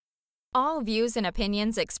All views and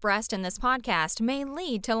opinions expressed in this podcast may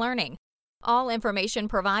lead to learning. All information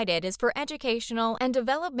provided is for educational and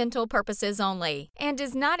developmental purposes only and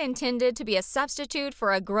is not intended to be a substitute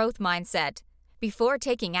for a growth mindset. Before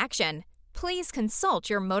taking action, please consult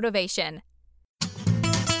your motivation.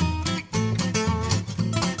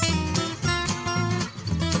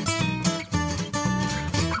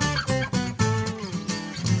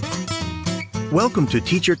 Welcome to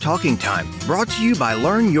Teacher Talking Time, brought to you by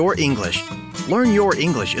Learn Your English. Learn Your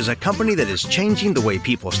English is a company that is changing the way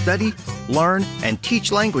people study, learn, and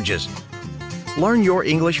teach languages. Learn Your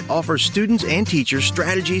English offers students and teachers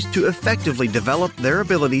strategies to effectively develop their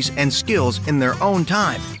abilities and skills in their own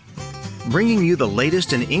time. Bringing you the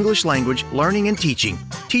latest in English language learning and teaching,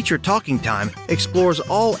 Teacher Talking Time explores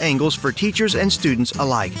all angles for teachers and students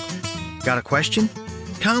alike. Got a question?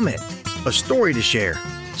 Comment? A story to share?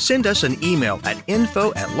 Send us an email at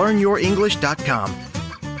info@learnyourenglish.com.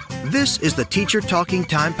 This is the Teacher Talking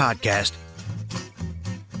Time podcast.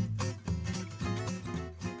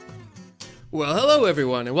 Well, hello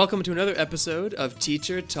everyone, and welcome to another episode of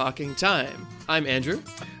Teacher Talking Time. I'm Andrew.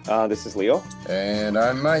 This is Leo. And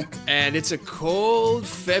I'm Mike. And it's a cold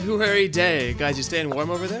February day. Guys, you staying warm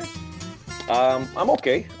over there? I'm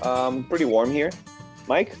okay. Pretty warm here.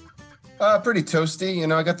 Mike? Pretty toasty. You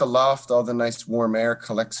know, I got the loft, all the nice warm air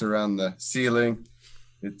collects around the ceiling.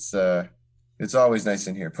 It's always nice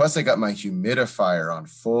in here. Plus, I got my humidifier on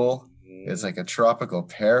full. It's like a tropical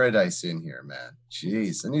paradise in here, man.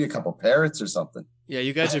 Jeez, I need a couple parrots or something. Yeah,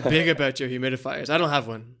 you guys are big about your humidifiers. I don't have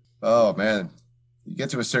one. Oh, man. You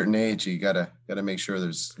get to a certain age, you gotta make sure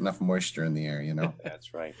there's enough moisture in the air, you know?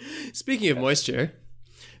 That's right. Speaking of moisture,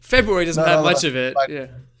 February doesn't have much of it. Yeah.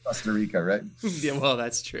 Costa Rica, right? Yeah, well,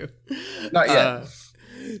 that's true. Not yet.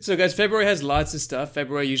 So, guys, February has lots of stuff.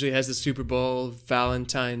 February usually has the Super Bowl,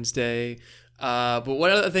 Valentine's Day. But one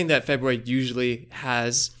other thing that February usually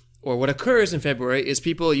has, or what occurs in February, is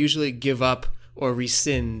people usually give up or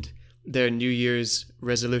rescind their New Year's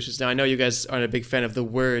resolutions. Now, I know you guys aren't a big fan of the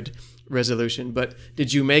word resolution, but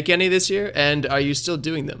did you make any this year, and are you still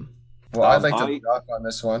doing them? Well, I'd like to talk on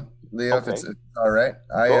this one, Leo, okay. if it's all right.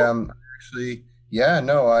 I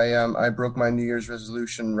broke my New Year's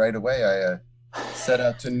resolution right away. I set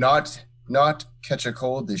out to not catch a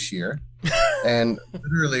cold this year, and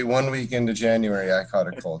literally 1 week into January, I caught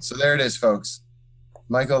a cold. So there it is, folks.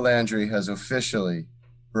 Michael Landry has officially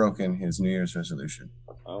broken his New Year's resolution.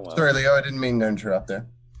 Oh, wow. Sorry, Leo, I didn't mean to interrupt there.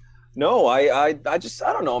 No, I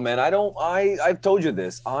don't know, man. I've told you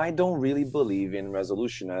this. I don't really believe in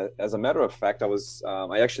resolution. As a matter of fact, I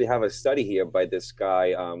actually have a study here by this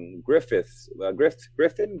guy,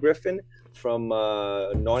 Griffin from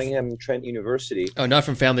Nottingham Trent University. Oh, not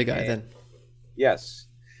from Family Guy, then. Yes.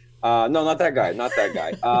 No, not that guy.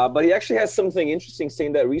 But he actually has something interesting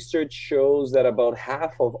saying that research shows that about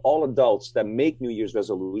half of all adults that make New Year's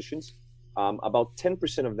resolutions, about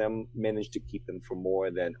 10% of them manage to keep them for more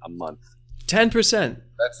than a month. 10%?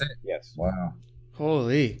 That's it? Yes. Wow.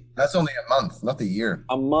 Holy. That's only a month, not the year.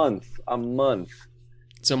 A month.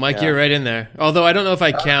 So, Mike, You're right in there. Although I don't know if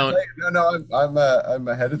I count. I'm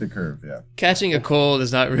ahead of the curve, yeah. Catching a cold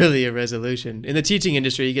is not really a resolution. In the teaching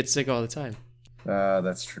industry, you get sick all the time.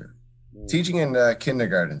 That's true. Teaching in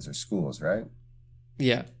kindergartens or schools, right?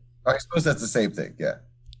 Yeah. I suppose that's the same thing, yeah.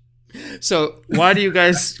 So why do you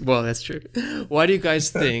guys, well, that's true. Why do you guys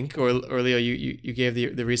think, or Leo, you gave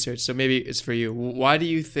the research, so maybe it's for you. Why do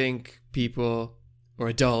you think people, or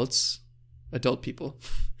adult people,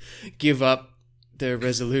 give up their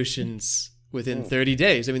resolutions within 30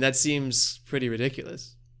 days? I mean, that seems pretty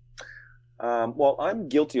ridiculous. Well, I'm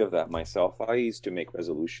guilty of that myself. I used to make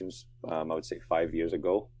resolutions, I would say 5 years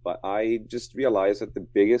ago, but I just realized that the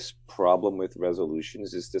biggest problem with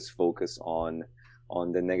resolutions is this focus on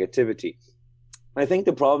the negativity. I think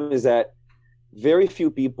the problem is that very few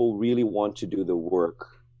people really want to do the work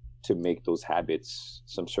to make those habits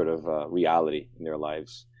some sort of reality in their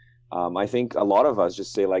lives. I think a lot of us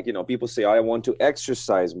just say, like, people say, I want to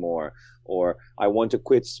exercise more, or I want to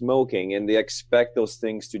quit smoking, and they expect those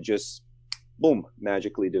things to just, boom,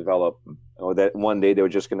 magically develop, or that one day they're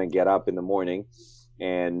just going to get up in the morning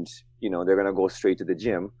and, they're going to go straight to the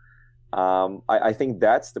gym. I think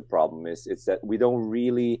that's the problem. It's that we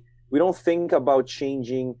don't think about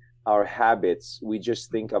changing our habits. We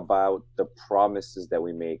just think about the promises that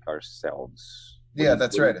we make ourselves. Yeah,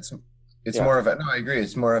 that's right. It's more of I agree.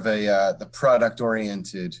 It's more of the product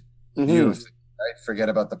oriented view of things, right? Forget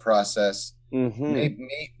about the process.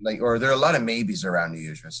 Or there are a lot of maybes around New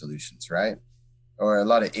Year's resolutions, right? Or a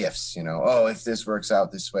lot of ifs, if this works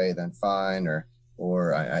out this way, then fine.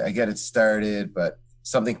 Or I get it started, but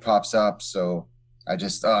something pops up. So I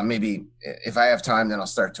just maybe if I have time, then I'll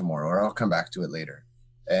start tomorrow, or I'll come back to it later.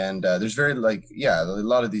 And there's a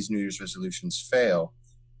lot of these New Year's resolutions fail.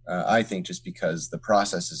 I think just because the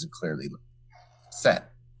process isn't clearly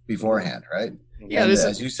set beforehand, right? Yeah, and,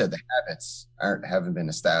 as you said, the habits haven't been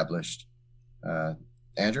established.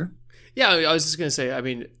 Andrew? Yeah, I was just going to say, I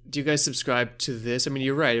mean, do you guys subscribe to this? I mean,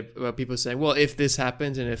 you're right about people saying, well, if this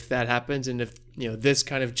happens and if that happens and if, this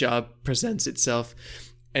kind of job presents itself.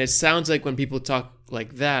 And it sounds like when people talk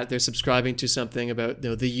like that, they're subscribing to something about,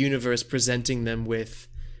 the universe presenting them with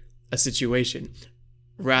a situation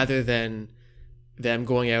rather than them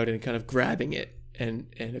going out and kind of grabbing it and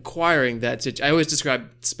acquiring that. I always describe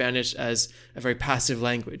Spanish as a very passive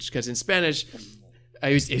language because in Spanish, I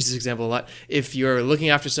use this example a lot. If you're looking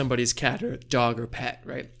after somebody's cat or dog or pet,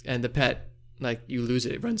 right? And the pet, like you lose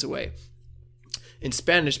it runs away. In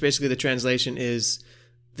Spanish, basically the translation is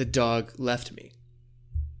the dog left me,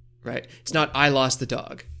 right? It's not I lost the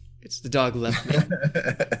dog. It's the dog left me,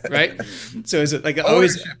 right? So is it like I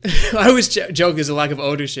always joke there's a lack of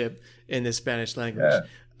ownership in the Spanish language. Yeah.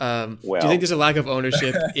 Do you think there's a lack of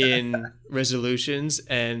ownership in resolutions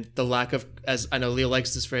and the lack of, as I know Leo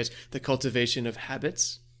likes this phrase, the cultivation of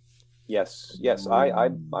habits? Yes. I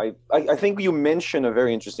think you mentioned a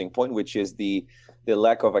very interesting point, which is the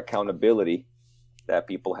lack of accountability that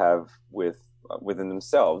people have within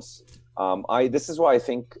themselves. This is why I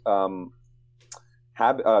think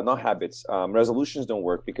resolutions don't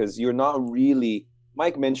work, because you're not really.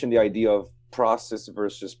 Mike mentioned the idea of process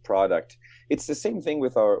versus product. It's the same thing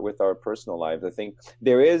with our personal lives. I think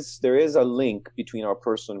there is a link between our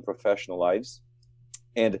personal and professional lives,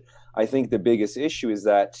 and I think the biggest issue is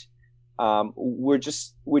that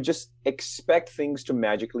we just expect things to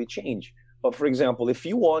magically change. But for example, if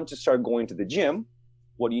you want to start going to the gym,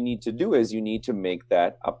 what you need to do is you need to make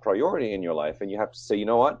that a priority in your life, and you have to say, you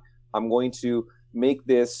know what, I'm going to make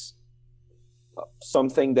this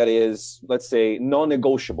something that is, let's say,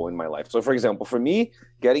 non-negotiable in my life. So for example, for me,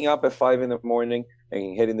 getting up at 5 a.m.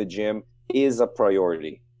 and hitting the gym is a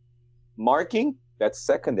priority. Marking, that's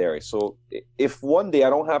secondary. So if one day I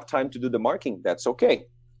don't have time to do the marking, that's okay.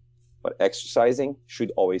 But exercising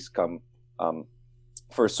should always come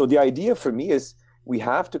first. So the idea for me is we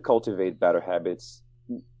have to cultivate better habits.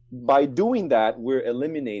 By doing that, we're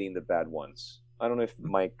eliminating the bad ones. I don't know if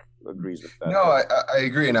Mike agrees with that. No, I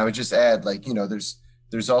agree. And I would just add,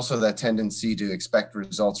 there's also that tendency to expect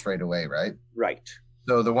results right away, right? Right.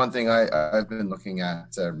 So the one thing I've been looking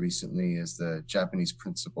at recently is the Japanese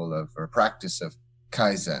principle or practice of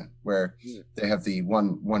Kaizen, where they have the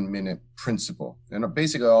one minute principle. And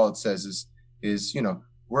basically all it says is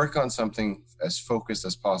work on something as focused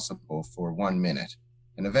as possible for 1 minute.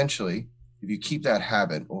 And eventually, if you keep that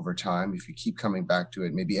habit over time, if you keep coming back to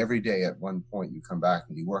it, maybe every day at one point you come back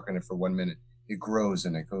and you work on it for 1 minute, it grows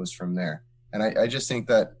and it goes from there. And I just think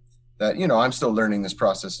that I'm still learning this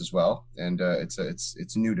process as well, and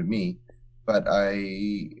it's new to me. But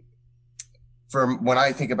when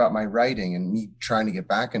I think about my writing and me trying to get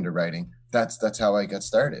back into writing, that's how I got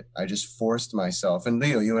started. I just forced myself. And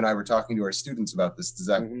Leo, you and I were talking to our students about this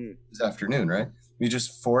afternoon, right? We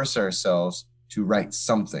just force ourselves to write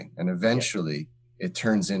something, and eventually it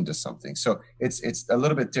turns into something. So it's a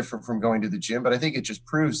little bit different from going to the gym, but I think it just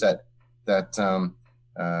proves that the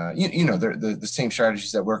same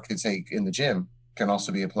strategies that work, say, in the gym can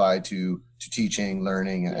also be applied to teaching,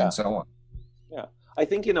 learning, and so on. Yeah, I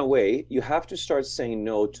think in a way you have to start saying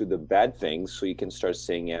no to the bad things so you can start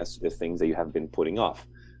saying yes to the things that you have been putting off.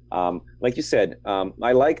 Like you said,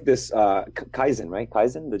 I like this Kaizen, right?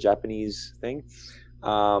 Kaizen, the Japanese thing.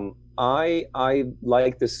 I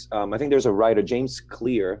like this. I think there's a writer, James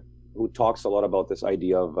Clear, who talks a lot about this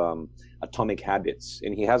idea of atomic habits,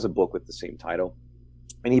 and he has a book with the same title.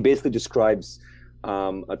 And he basically describes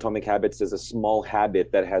atomic habits as a small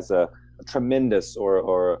habit that has a tremendous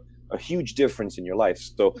or a huge difference in your life.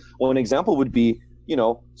 So one example would be,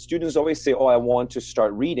 students always say, oh, I want to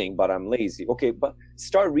start reading, but I'm lazy. Okay, but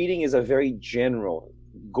start reading is a very general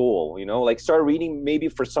goal, like start reading. Maybe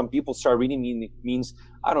for some people, start reading means,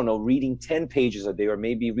 I don't know, reading 10 pages a day, or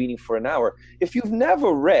maybe reading for an hour. If you've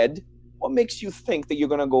never read, what makes you think that you're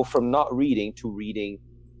going to go from not reading to reading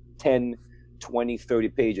 10, 20, 30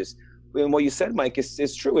 pages? And what you said, Mike,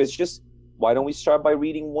 is true. It's just, why don't we start by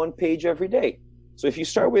reading 1 page every day? So if you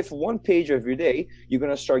start with 1 page every day, you're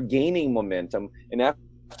going to start gaining momentum. And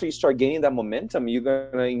after you start gaining that momentum, you're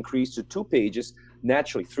going to increase to 2 pages,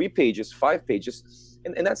 naturally 3 pages, 5 pages.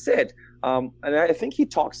 And that's it. And I think he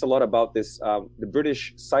talks a lot about this, the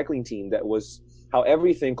British cycling team, that was how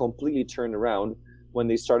everything completely turned around when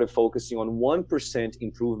they started focusing on 1%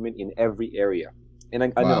 improvement in every area. And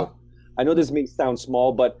I know I know this may sound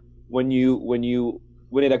small, but when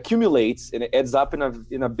it accumulates and it adds up in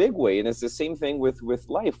a big way, and it's the same thing with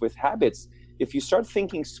life, with habits. If you start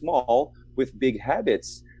thinking small with big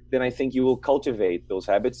habits, then I think you will cultivate those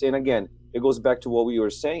habits. And again, it goes back to what we were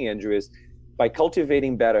saying, Andrew, is by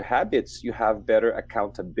cultivating better habits, you have better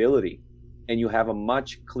accountability and you have a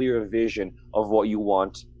much clearer vision of what you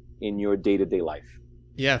want in your day-to-day life.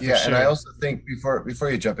 Yeah, for sure. And I also think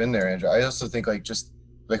before you jump in there, Andrew, I also think just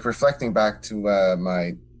reflecting back to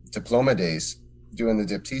my diploma days doing the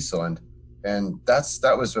dip TESOL, and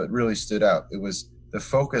that was what really stood out. It was the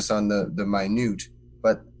focus on the minute,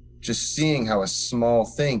 but just seeing how a small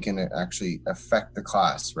thing can actually affect the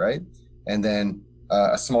class, right? And then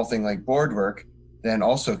a small thing like board work then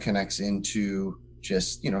also connects into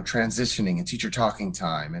just, transitioning and teacher talking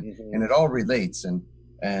time, and it all relates.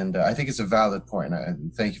 And I think it's a valid point.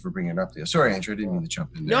 And thank you for bringing it up, Theo. Sorry, Andrew, I didn't mean to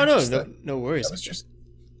jump in there. No worries. That was just.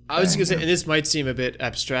 I was going to say, and this might seem a bit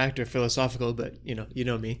abstract or philosophical, but you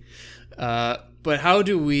know me. But how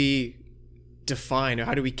do we define, or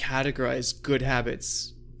how do we categorize good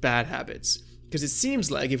habits, bad habits? Because it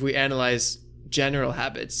seems like if we analyze general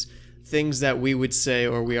habits, things that we would say,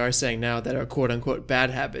 or we are saying now, that are quote unquote bad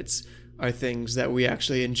habits are things that we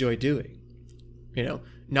actually enjoy doing.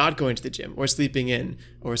 Not going to the gym, or sleeping in,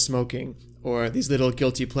 or smoking, or these little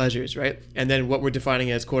guilty pleasures, right? And then what we're defining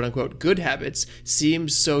as quote unquote good habits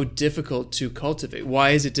seems so difficult to cultivate.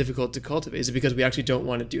 Why is it difficult to cultivate? Is it because we actually don't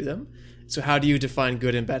want to do them? So how do you define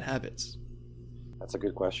good and bad habits? That's a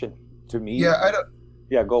good question. To me,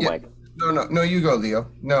 Mike. No, you go,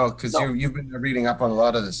 Leo. No, because you've been reading up on a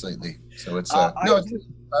lot of this lately. So it's it's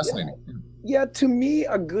fascinating. Yeah, to me,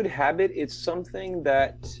 a good habit is something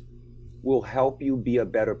that will help you be a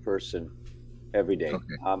better person every day.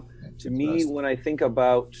 Okay. To me, when I think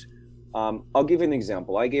about, I'll give you an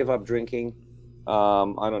example. I gave up drinking.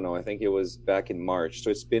 I don't know. I think it was back in March.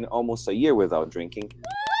 So it's been almost a year without drinking.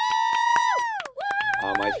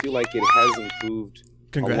 I feel like it has improved.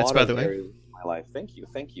 Congrats, by the way. My life. Thank you.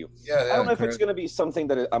 Yeah, I don't know if it's going to be something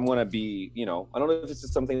that I'm going to be, I don't know if this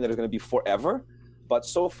is something that is going to be forever, but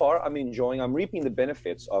so far I'm reaping the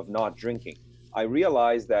benefits of not drinking. I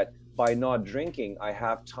realize that by not drinking, I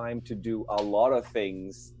have time to do a lot of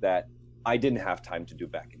things that I didn't have time to do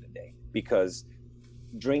back in the day, because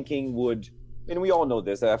drinking would, and we all know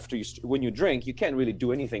this, when you drink, you can't really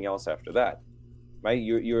do anything else after that, right?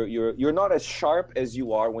 You're not as sharp as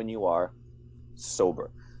you are when you are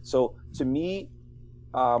sober. So to me,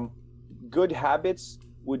 good habits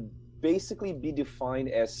would basically be defined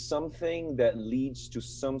as something that leads to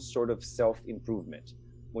some sort of self-improvement.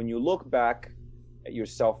 When you look back at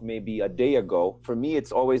yourself maybe a day ago, for me,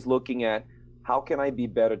 it's always looking at how can I be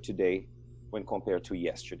better today when compared to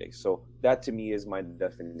yesterday. So that to me is my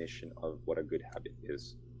definition of what a good habit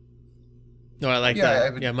is. No, I like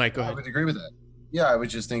that. Mike, go ahead. I would agree with that. Yeah, I would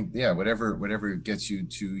just think, whatever gets you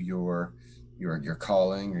to your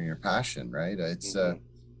calling or your passion, right? It's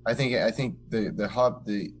I think the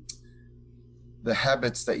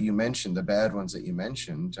habits that you mentioned, the bad ones that you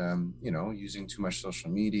mentioned, using too much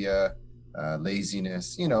social media,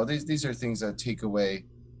 laziness, these are things that take away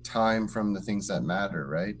time from the things that matter,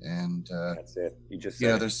 right? And that's it. You just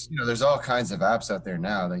there's all kinds of apps out there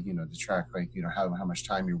now that to track how much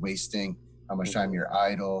time you're wasting, how much time you're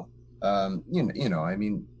idle.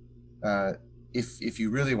 If you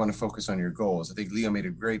really want to focus on your goals, I think Leo made a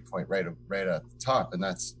great point right at the top, and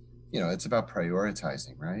that's it's about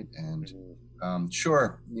prioritizing, right? And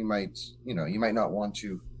sure, you might not want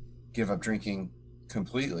to give up drinking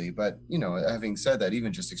completely, but having said that,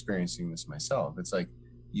 even just experiencing this myself, it's like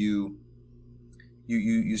you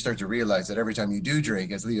start to realize that every time you do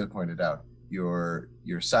drink, as Leo pointed out, you're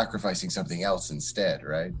sacrificing something else instead,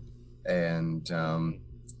 right? And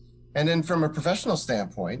then from a professional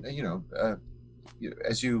standpoint,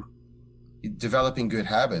 as you developing good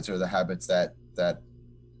habits are the habits that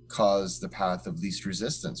cause the path of least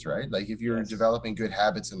resistance, right? Like if you're developing good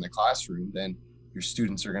habits in the classroom, then your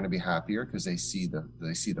students are going to be happier because they see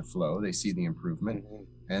the flow, they see the improvement,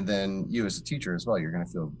 and then you as a teacher as well, you're going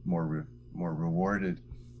to feel more rewarded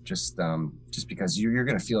just because you're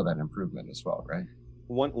going to feel that improvement as well, right?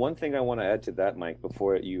 One thing I want to add to that, Mike,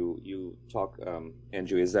 before you talk,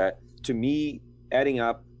 Andrew, is that to me, adding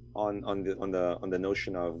up on the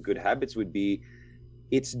notion of good habits would be,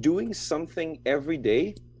 it's doing something every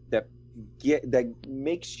day that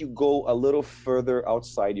makes you go a little further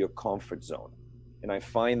outside your comfort zone. And I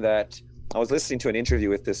find that I was listening to an interview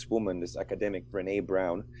with this woman, this academic, Brené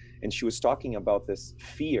Brown, and she was talking about this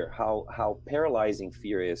fear, how paralyzing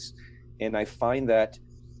fear is. And I find that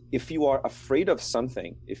if you are afraid of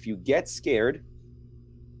something, if you get scared,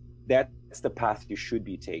 that's the path you should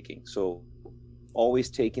be taking. So always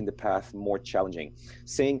taking the path more challenging,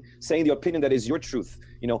 saying the opinion that is your truth,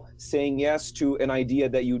 saying yes to an idea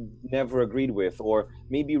that you never agreed with, or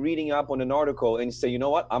maybe reading up on an article and say, you know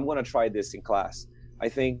what, I'm going to try this in class. I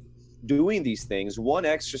think doing these things one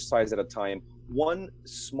exercise at a time, one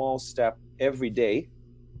small step every day,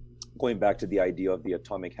 going back to the idea of the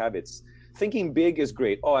atomic habits, thinking big is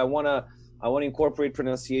great. Oh, I want to incorporate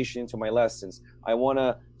pronunciation into my lessons. I want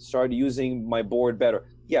to start using my board better.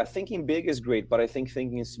 Yeah, thinking big is great, but I think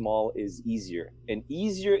thinking small is easier. And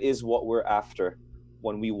easier is what we're after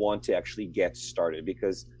when we want to actually get started.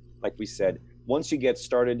 Because like we said, once you get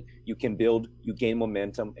started, you can build, you gain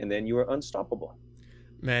momentum, and then you are unstoppable.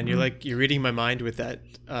 Man, you're reading my mind with that.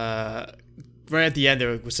 Right at the end, they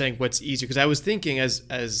were saying what's easier. Because I was thinking, as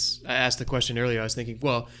I asked the question earlier, I was thinking,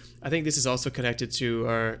 well, I think this is also connected to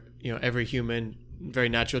our, every human, very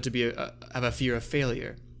natural to have a fear of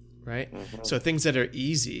failure, right? Mm-hmm. So things that are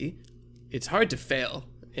easy, it's hard to fail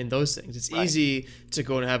in those things. It's easy to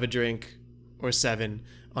go and have a drink or 7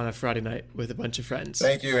 on a Friday night with a bunch of friends.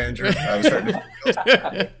 Thank you, Andrew. I was trying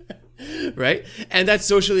to... Right? And that's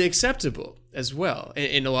socially acceptable as well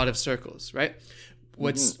in a lot of circles, right?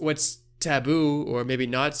 What's taboo or maybe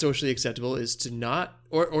not socially acceptable is to not,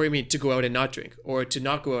 or I mean, to go out and not drink, or to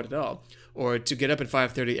not go out at all, or to get up at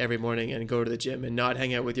 5:30 every morning and go to the gym and not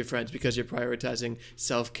hang out with your friends because you're prioritizing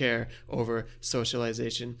self-care over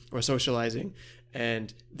socialization or socializing.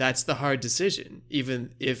 And that's the hard decision,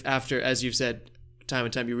 even if after, as you've said time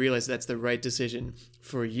and time, you realize that's the right decision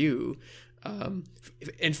for you.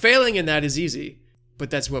 And failing in that is easy, but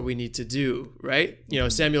that's what we need to do, right?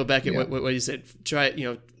 Samuel Beckett, what you said, try,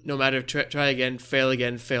 no matter, try again,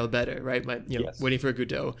 fail better, right? Yes. Waiting for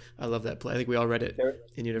Godot. I love that play. I think we all read it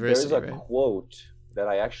in university. There's a quote that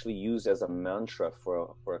I actually used as a mantra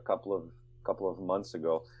for a couple of months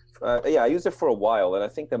ago. I used it for a while, and I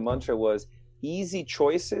think the mantra was easy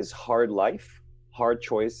choices, hard life, hard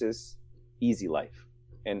choices, easy life.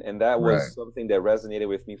 And that was something that resonated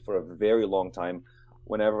with me for a very long time.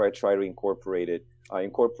 Whenever I try to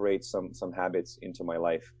incorporate some habits into my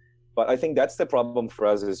life. But I think that's the problem for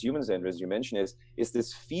us as humans, and as you mentioned, is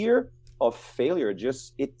this fear of failure.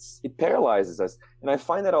 It paralyzes us. And I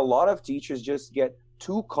find that a lot of teachers just get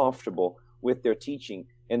too comfortable with their teaching,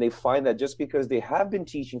 and they find that just because they have been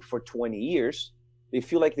teaching for 20 years, they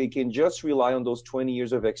feel like they can just rely on those 20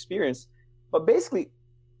 years of experience. But basically,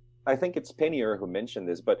 I think it's Pennier who mentioned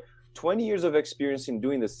this, but 20 years of experience in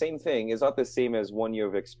doing the same thing is not the same as 1 year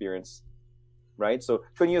of experience, right? So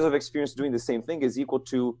 20 years of experience doing the same thing is equal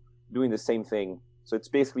to doing the same thing. So it's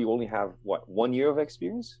basically you only have, 1 year of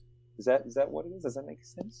experience? Is that what it is? Does that make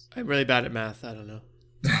sense? I'm really bad at math. I don't know.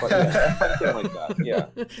 But yeah, something like that, yeah.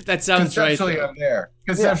 That sounds right. Conceptually, I'm there.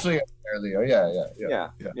 Conceptually, I'm there, Leo.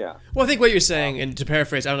 Yeah. Well, I think what you're saying, and to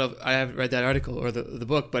paraphrase, I don't know, I haven't read that article or the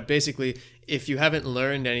book, but basically, if you haven't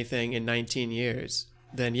learned anything in 19 years,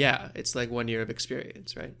 then it's like 1 year of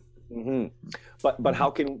experience, right? Mm-hmm. But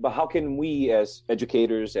how can we as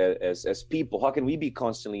educators, as people, how can we be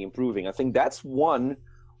constantly improving? I think that's one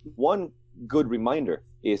good reminder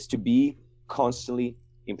is to be constantly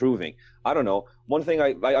improving. I don't know. One thing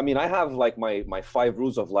I mean, I have like my 5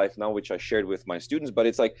 rules of life now, which I shared with my students, but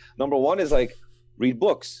it's like, number 1 is like read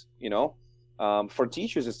books, for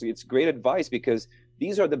teachers, it's great advice because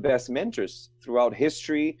these are the best mentors throughout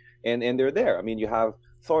history and they're there. I mean, you have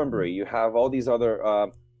Thornbury, you have all these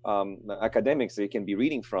other academics that you can be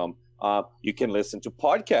reading from. You can listen to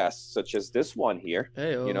podcasts such as this one here.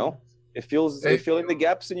 It fills in the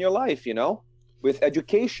gaps in your life, with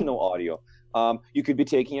educational audio. You could be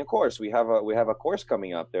taking a course. We have a course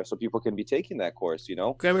coming up there, so people can be taking that course.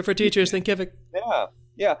 Grammar for Teachers, Thinkific.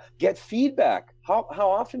 Yeah. Get feedback. How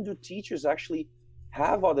often do teachers actually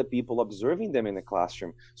have other people observing them in the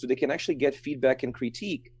classroom so they can actually get feedback and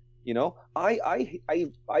critique?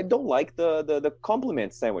 I don't like the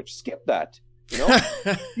compliment sandwich. Skip that.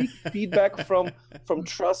 Seek feedback from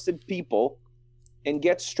trusted people and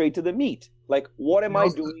get straight to the meat. Like, what am I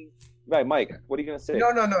doing? Right, Mike, what are you going to say?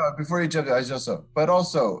 No. Before you jump,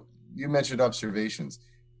 also, you mentioned observations.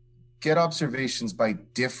 Get observations by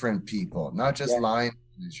different people, not just line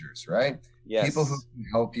managers, right? Yes. People who can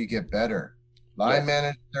help you get better. Line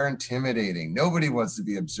managers are intimidating. Nobody wants to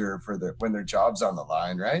be observed when their job's on the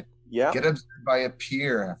line, right? Yeah. Get observed by a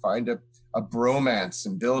peer. Find a bromance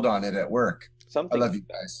and build on it at work. I love you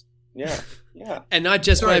guys. Yeah. And not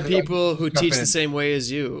just by people who teach the same way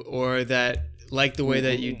as you or that like the way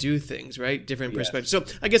that you do things, right? Different perspectives. So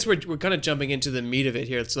I guess we're kind of jumping into the meat of it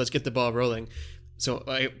here. So let's get the ball rolling. So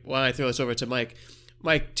why don't I throw this over to Mike?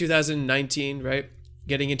 Mike, 2019, right?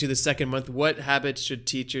 getting into the second month, what habits should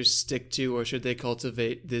teachers stick to or should they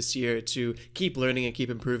cultivate this year to keep learning and keep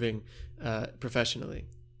improving professionally?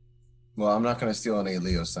 Well, I'm not going to steal any of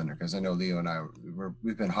Leo's thunder because I know Leo and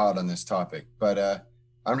we've been hot on this topic, but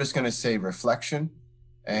I'm just going to say reflection,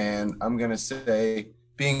 and I'm going to say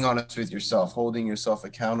being honest with yourself, holding yourself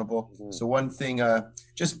accountable. Mm-hmm. So one thing,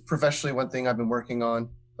 just professionally, one thing I've been working on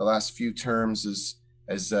the last few terms is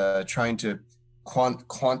trying to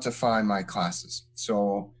quantify my classes.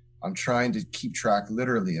 So I'm trying to keep track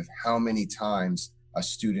literally of how many times a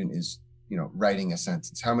student is, writing a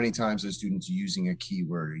sentence, how many times a student's using a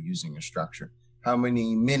keyword or using a structure, how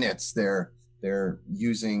many minutes they're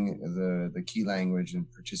using the key language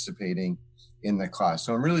and participating in the class.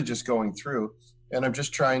 So I'm really just going through, and I'm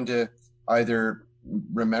just trying to either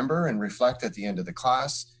remember and reflect at the end of the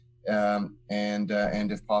class, and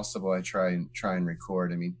if possible, I try and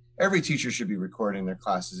record. I mean, every teacher should be recording their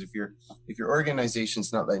classes. If your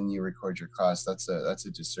organization's not letting you record your class, that's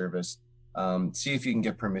a disservice. See if you can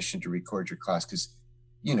get permission to record your class, because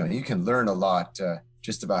you can learn a lot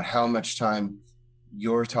just about how much time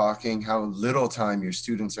you're talking, how little time your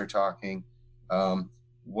students are talking.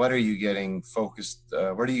 What are you getting focused?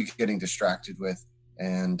 What are you getting distracted with?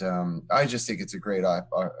 And I just think it's a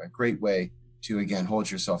great way to, again, hold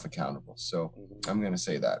yourself accountable. So I'm going to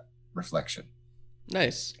say that reflection.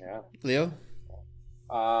 Nice. Yeah. Leo?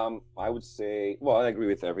 I would say, well, I agree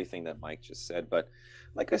with everything that Mike just said, but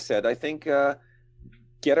like I said, I think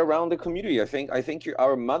get around the community. I think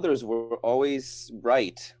our mothers were always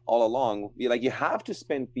right all along. You have to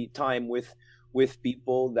spend time with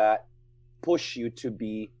people that push you to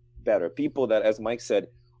be better, people that, as Mike said,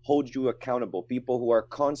 hold you accountable, people who are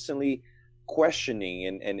constantly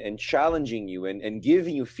questioning and challenging you and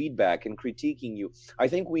giving you feedback and critiquing you. I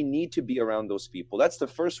think we need to be around those people. That's the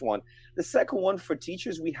first one. The second one, for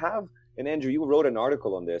teachers, we have, and Andrew, you wrote an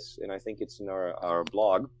article on this, and I think it's in our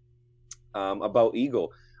blog, about ego.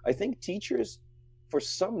 I think teachers, for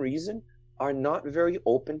some reason, are not very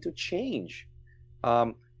open to change.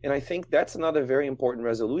 And I think that's another very important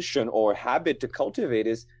resolution or habit to cultivate,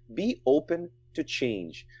 is be open to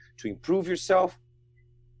change. To improve yourself,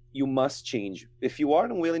 you must change. If you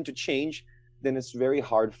aren't willing to change, then it's very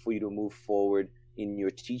hard for you to move forward in your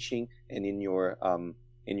teaching and in your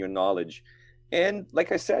knowledge. And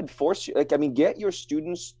like I said, get your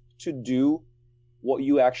students to do what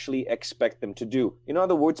you actually expect them to do. In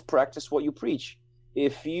other words, practice what you preach.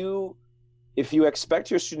 If you expect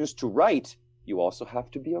your students to write, you also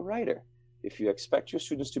have to be a writer. If you expect your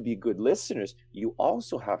students to be good listeners, you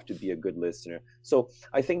also have to be a good listener. So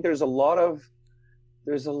I think there's a lot of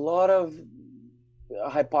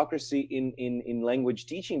hypocrisy in language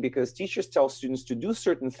teaching, because teachers tell students to do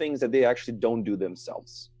certain things that they actually don't do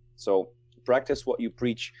themselves. So practice what you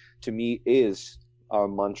preach, to me, is our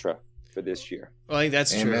mantra for this year. Well, I think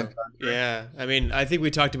that's true. Yeah. I mean, I think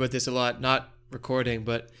we talked about this a lot, not recording,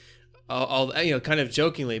 but I'll kind of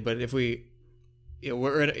jokingly, but if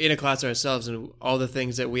we're in a class ourselves, and all the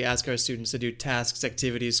things that we ask our students to do, tasks,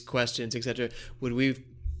 activities, questions, etc., would we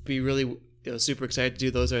be really super excited to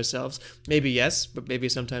do those ourselves? Maybe yes, but maybe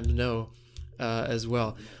sometimes no as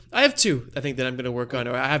well. I have two, I think, that I'm going to work on,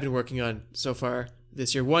 or I have been working on so far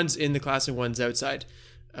this year. One's in the class and one's outside.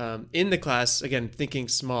 In the class, again, thinking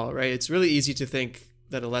small, right? It's really easy to think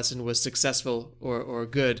that a lesson was successful or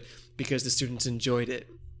good because the students enjoyed it,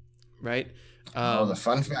 right? The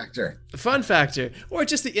fun factor. The fun factor, or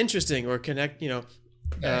just the interesting, or connect,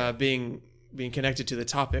 being connected to the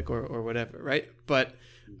topic or whatever, right? But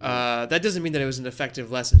that doesn't mean that it was an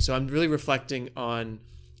effective lesson. So I'm really reflecting on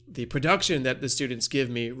the production that the students give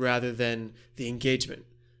me rather than the engagement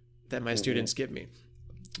that my students give me.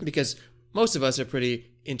 Because most of us are pretty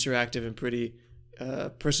interactive and pretty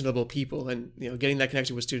personable people, and getting that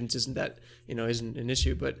connection with students isn't an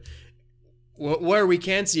issue. But where we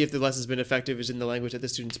can see if the lesson's been effective is in the language that the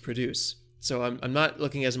students produce. So I'm not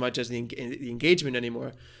looking as much as the engagement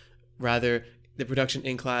anymore, rather the production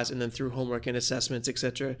in class, and then through homework and assessments,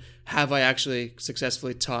 etc. Have I actually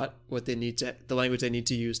successfully taught what they need to, the language they need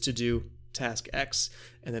to use to do task X,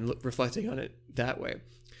 and then reflecting on it that way.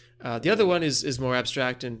 The other one is more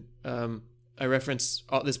abstract, and I reference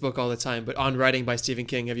this book all the time, but On Writing by Stephen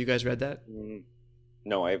King. Have you guys read that?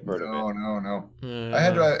 No, I've heard of it. No. I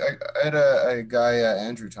had a guy,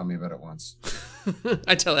 Andrew, tell me about it once.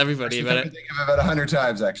 I tell everybody about it. I think of it about 100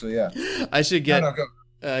 times, actually, yeah. I should get... No,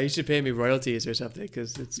 go. You should pay me royalties or something,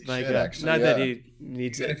 because it's my God. Actually, not that he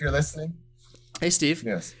needs it. If you're listening. Hey, Steve.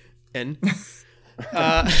 Yes. N.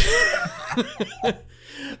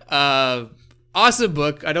 Awesome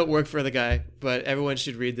book. I don't work for the guy, but everyone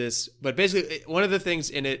should read this. But basically, one of the things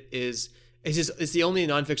in it is it's the only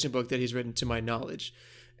nonfiction book that he's written to my knowledge,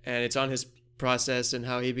 and it's on his process and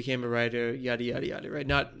how he became a writer, yada yada yada, right?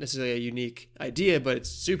 Not necessarily a unique idea, but it's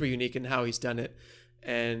super unique in how he's done it.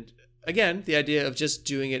 And again, the idea of just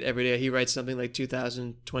doing it every day. He writes something like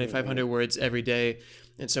 2,000, 2,500 words every day,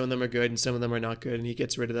 and some of them are good and some of them are not good, and he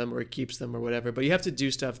gets rid of them or he keeps them or whatever. But you have to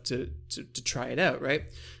do stuff to try it out, right?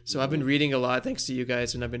 So I've been reading a lot thanks to you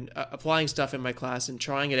guys, and I've been applying stuff in my class and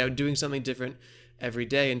trying it out, doing something different every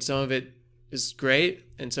day, and some of it is great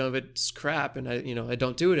and some of it's crap, and I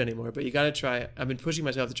don't do it anymore. But you got to try. I've been pushing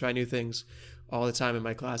myself to try new things all the time in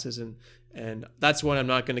my classes, and that's one I'm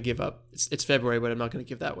not going to give up. It's February, but I'm not going to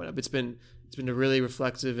give that one up. It's been a really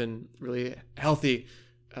reflexive and really healthy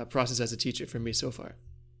process as a teacher for me so far.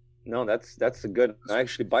 No, that's a good.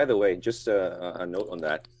 Actually, by the way, just a note on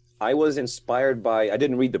that. I was inspired by. I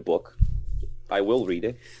didn't read the book. I will read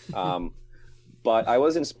it. But I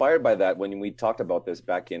was inspired by that when we talked about this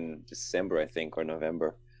back in December, I think, or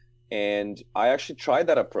November. And I actually tried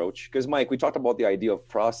that approach because, Mike, we talked about the idea of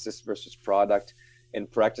process versus product and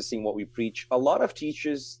practicing what we preach. A lot of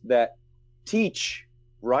teachers that teach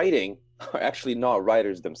writing are actually not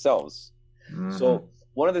writers themselves. Mm-hmm. So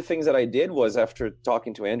one of the things that I did was, after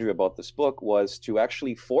talking to Andrew about this book, was to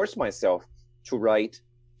actually force myself to write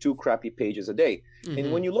 2 crappy pages a day. Mm-hmm.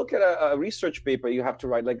 And when you look at a research paper, you have to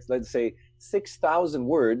write, like, let's say 6,000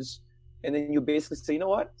 words. And then you basically say, you know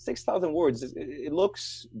what, 6,000 words, it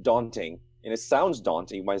looks daunting and it sounds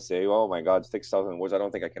daunting. You might say, oh my God, 6,000 words, I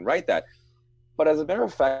don't think I can write that. But as a matter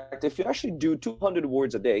of fact, if you actually do 200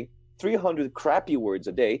 words a day, 300 crappy words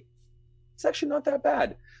a day, it's actually not that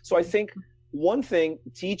bad. So I think one thing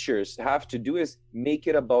teachers have to do is make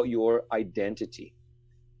it about your identity.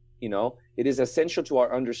 It is essential to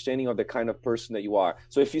our understanding of the kind of person that you are.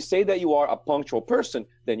 So if you say that you are a punctual person,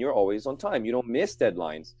 then you're always on time. You don't miss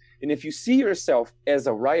deadlines. And if you see yourself as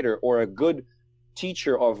a writer or a good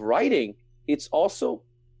teacher of writing, it's also,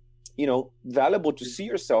 valuable to see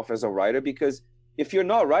yourself as a writer, because if you're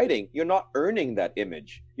not writing, you're not earning that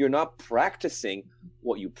image. You're not practicing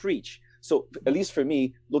what you preach. So at least for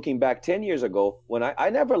me, looking back 10 years ago, when I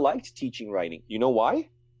never liked teaching writing. You know why?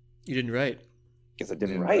 You didn't write. Because I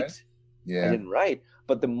didn't write. Yeah. I didn't write.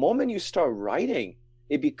 But the moment you start writing,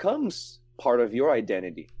 it becomes part of your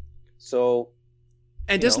identity. So,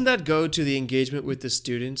 and doesn't that go to the engagement with the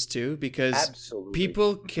students too? Because absolutely.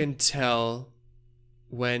 People can tell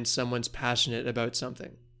when someone's passionate about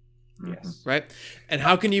something. Yes. Right? And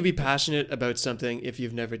how can you be passionate about something if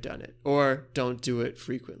you've never done it or don't do it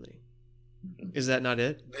frequently? Is that not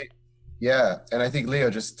it? Yeah. And I think,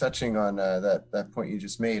 Leo, just touching on that point you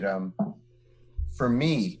just made, for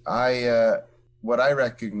me, what I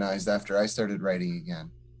recognized after I started writing again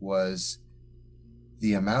was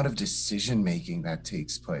the amount of decision making that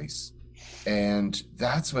takes place. And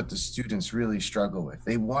that's what the students really struggle with.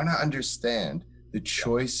 They want to understand the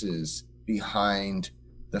choices behind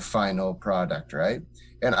the final product, right?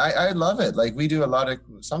 And I love it. Like, we do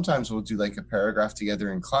sometimes we'll do like a paragraph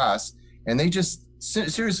together in class, and they just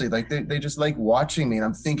seriously, like they just like watching me, and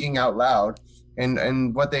I'm thinking out loud.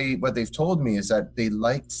 And what they've told me is that they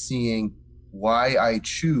liked seeing why I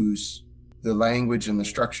choose the language and the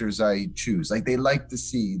structures I choose. Like, they like to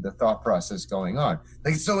see the thought process going on.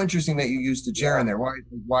 Like, it's so interesting that you used the gerund there.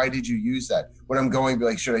 Why did you use that? When I'm going to be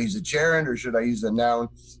like, should I use a gerund or should I use a noun,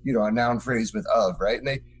 a noun phrase with of, right?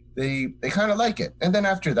 And they kind of like it. And then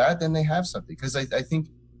after that, then they have something. Because I think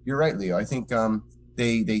you're right, Leo. I think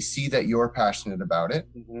they see that you're passionate about it,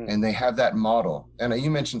 mm-hmm. and they have that model. And you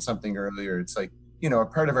mentioned something earlier. It's like, a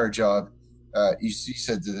part of our job, you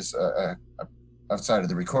said this outside of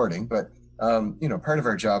the recording, but part of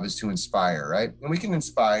our job is to inspire, right? And we can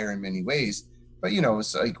inspire in many ways, but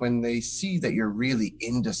it's like when they see that you're really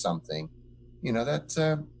into something,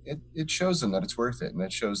 that it shows them that it's worth it, and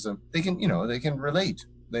that shows them they can relate.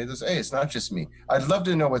 They just, hey, it's not just me. I'd love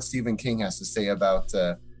to know what Stephen King has to say about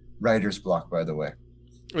writer's block, by the way.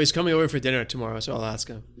 Well, he's coming over for dinner tomorrow, so I'll ask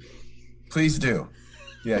him. Please do.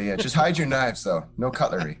 Yeah. Just hide your knives, though. No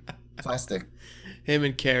cutlery. Plastic. Him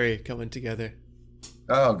and Carrie coming together.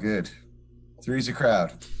 Oh, good. Three's a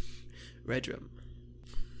crowd. Red room.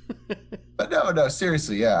 But no,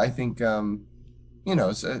 seriously, yeah. I think, I agree with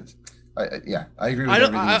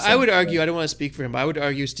everything you said. I would argue, I don't want to speak for him, but I would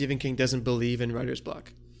argue Stephen King doesn't believe in writer's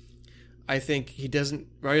block. I think he doesn't.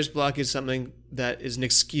 Writer's block is something that is an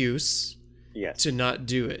excuse to not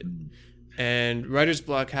do it. And writer's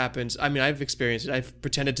block happens. I mean, I've experienced it. I've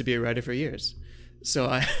pretended to be a writer for years. So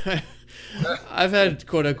I've had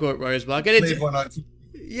quote unquote writer's block. And it's one on TV.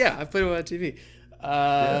 Yeah, I played one on TV.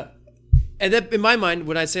 And that, in my mind,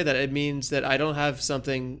 when I say that, it means that I don't have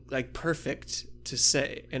something like perfect to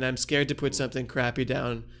say, and I'm scared to put something crappy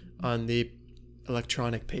down on the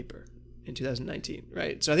electronic paper in 2019,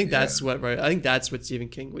 right? So I think that's what Stephen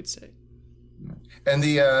King would say.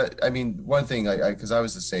 And one thing, because I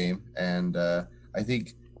was the same, and I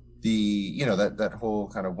think that whole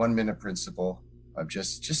kind of 1 minute principle of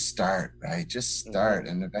just start, right? Just start,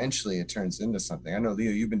 and eventually it turns into something. I know,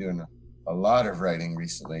 Leo, you've been doing a lot of writing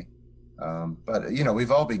recently, but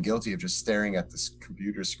we've all been guilty of just staring at this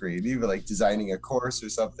computer screen, even like designing a course or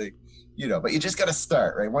something, but you just got to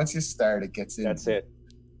start, right? Once you start, it gets in. That's it.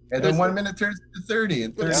 And then 1 minute turns into 30,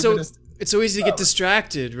 and 30 minutes. It's so easy to get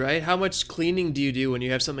distracted, right? How much cleaning do you do when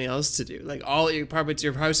you have something else to do? Like all your apartments,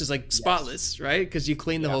 your house is like spotless, right? Because you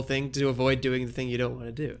clean the whole thing to avoid doing the thing you don't want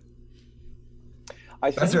to do.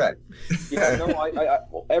 That's right.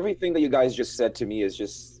 Everything that you guys just said to me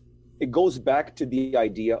it goes back to the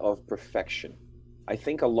idea of perfection. I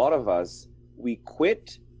think a lot of us, we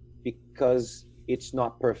quit because it's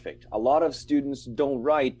not perfect. A lot of students don't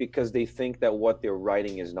write because they think that what they're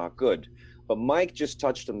writing is not good. But Mike just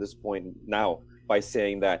touched on this point now by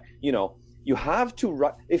saying that, you have to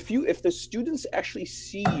write. If the students actually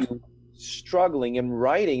see you struggling and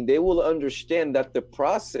writing, they will understand that the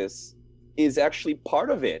process is actually part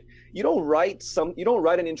of it. You don't write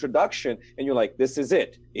an introduction and you're like, this is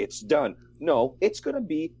it, it's done. No, it's going to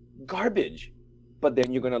be garbage. But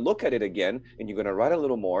then you're going to look at it again and you're going to write a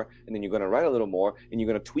little more, and then you're going to write a little more, and you're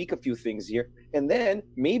going to tweak a few things here. And then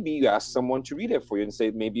maybe you ask someone to read it for you and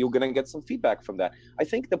say, maybe you're going to get some feedback from that. I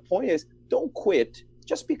think the point is, don't quit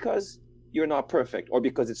just because you're not perfect or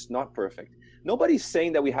because it's not perfect. Nobody's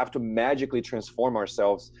saying that we have to magically transform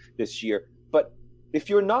ourselves this year. But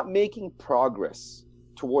if you're not making progress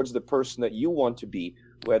towards the person that you want to be,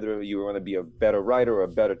 whether you want to be a better writer or a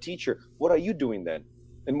better teacher, what are you doing then?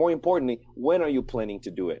 And more importantly, when are you planning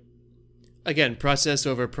to do it? Again, process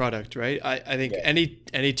over product, right? I think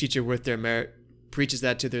any teacher worth their merit preaches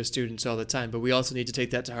that to their students all the time, but we also need to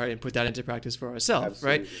take that to heart and put that into practice for ourselves.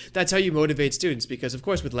 Absolutely. Right? That's how you motivate students, because of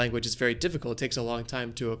course with language it's very difficult. It takes a long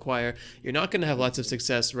time to acquire. You're not going to have lots of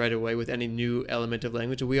success right away with any new element of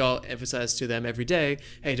language, and we all emphasize to them every day,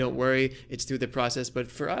 hey, don't worry, it's through the process.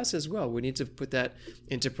 But for us as well, we need to put that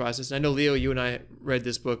into process. And I know, Leo, you and I read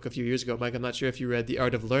this book a few years ago. Mike, I'm not sure if you read The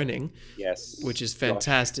Art of Learning. Yes. Which is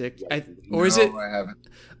fantastic. I haven't.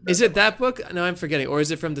 Is it that book? No, I'm forgetting. Or is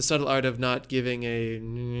it from The Subtle Art of Not Giving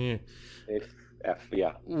a...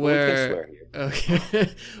 Yeah. Where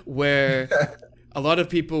a lot of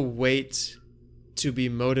people wait to be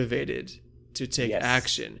motivated to take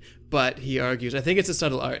action. But he argues, I think it's A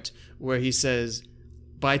Subtle Art, where he says,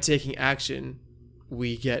 by taking action,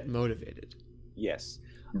 we get motivated. Yes.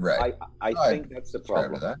 Right. I think that's the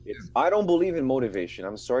problem. I don't believe in motivation.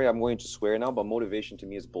 I'm sorry, I'm going to swear now, but motivation to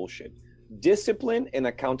me is bullshit. Discipline and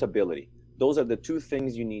accountability. Those are the two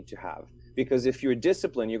things you need to have. Because if you're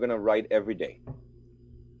disciplined, you're going to write every day.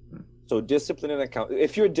 So discipline and account.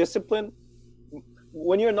 If you're disciplined,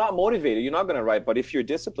 when you're not motivated, you're not going to write. But if you're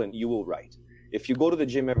disciplined, you will write. If you go to the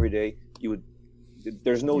gym every day,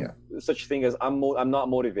 there's no such thing as I'm not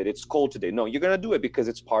motivated. It's cold today. No, you're going to do it because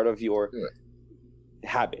it's part of your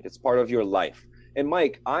habit. It's part of your life. And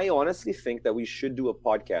Mike, I honestly think that we should do a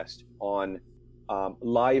podcast on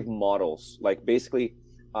live models, like basically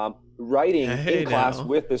writing in class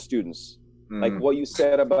with the students, like what you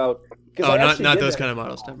said about. Not those kind of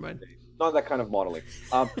models. Never mind. Not that kind of modeling,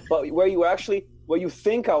 but where you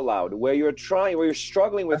think out loud, where you're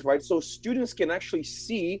struggling with, right? So students can actually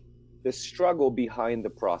see the struggle behind the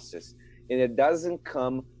process, and it doesn't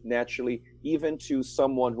come naturally, even to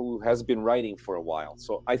someone who has been writing for a while.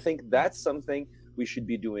 So I think that's something we should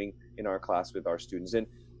be doing in our class with our students. And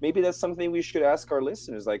maybe that's something we should ask our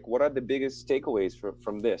listeners, like, what are the biggest takeaways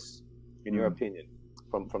from this, in your opinion,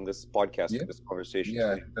 from this podcast, from this conversation?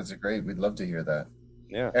 Yeah, that's we'd love to hear that.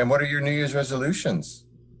 Yeah. And what are your New Year's resolutions?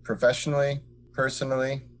 Professionally,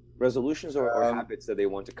 personally? Resolutions or habits that they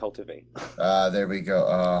want to cultivate. There we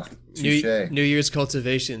go. Touché. New Year's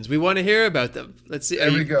cultivations. We want to hear about them. Let's see.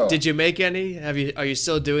 There we go. Did you make any? Are you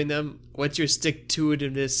still doing them? What's your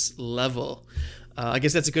stick-to-itiveness level? I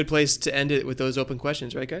guess that's a good place to end it with those open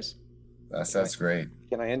questions, right, guys? That's great.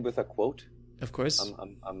 Can I end with a quote? Of course.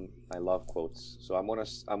 I love quotes, so I'm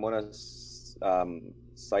gonna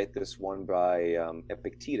cite this one by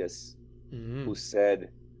Epictetus, who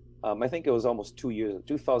said, I think it was almost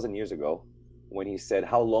 2,000 years ago, when he said,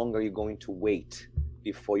 "How long are you going to wait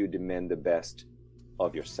before you demand the best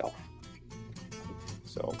of yourself?"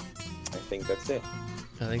 So, I think that's it.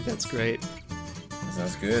 I think that's great.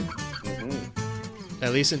 Sounds good.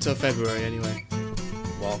 At least until February, anyway.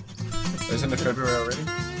 Well, isn't it February already?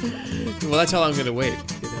 Well, that's how long I'm going to wait.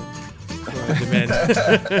 You know? for demand.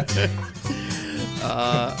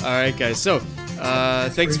 All right, guys. So,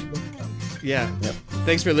 thanks. Yeah. Yep.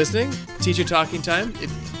 Thanks for listening. Teacher Talking Time.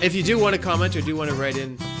 If you do want to comment or do want to write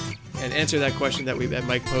in and answer that question that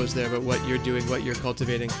Mike posed there about what you're doing, what you're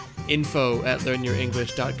cultivating,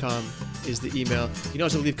 info@learnyourenglish.com is the email. You can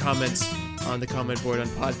also leave comments on the comment board on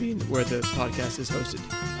Podbean where the podcast is hosted.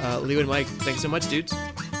 Leo and Mike, thanks so much, dudes.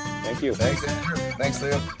 Thank you. Thanks, Andrew. Thanks,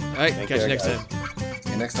 Leo. All right, Thank catch you, you next guys. time. See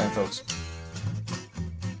you next time, folks.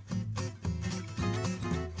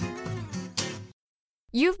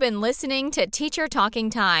 You've been listening to Teacher Talking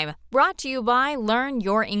Time, brought to you by Learn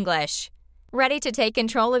Your English. Ready to take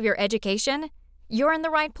control of your education? You're in the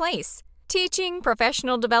right place. Teaching,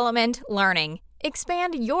 professional development, learning.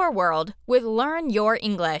 Expand your world with Learn Your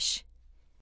English.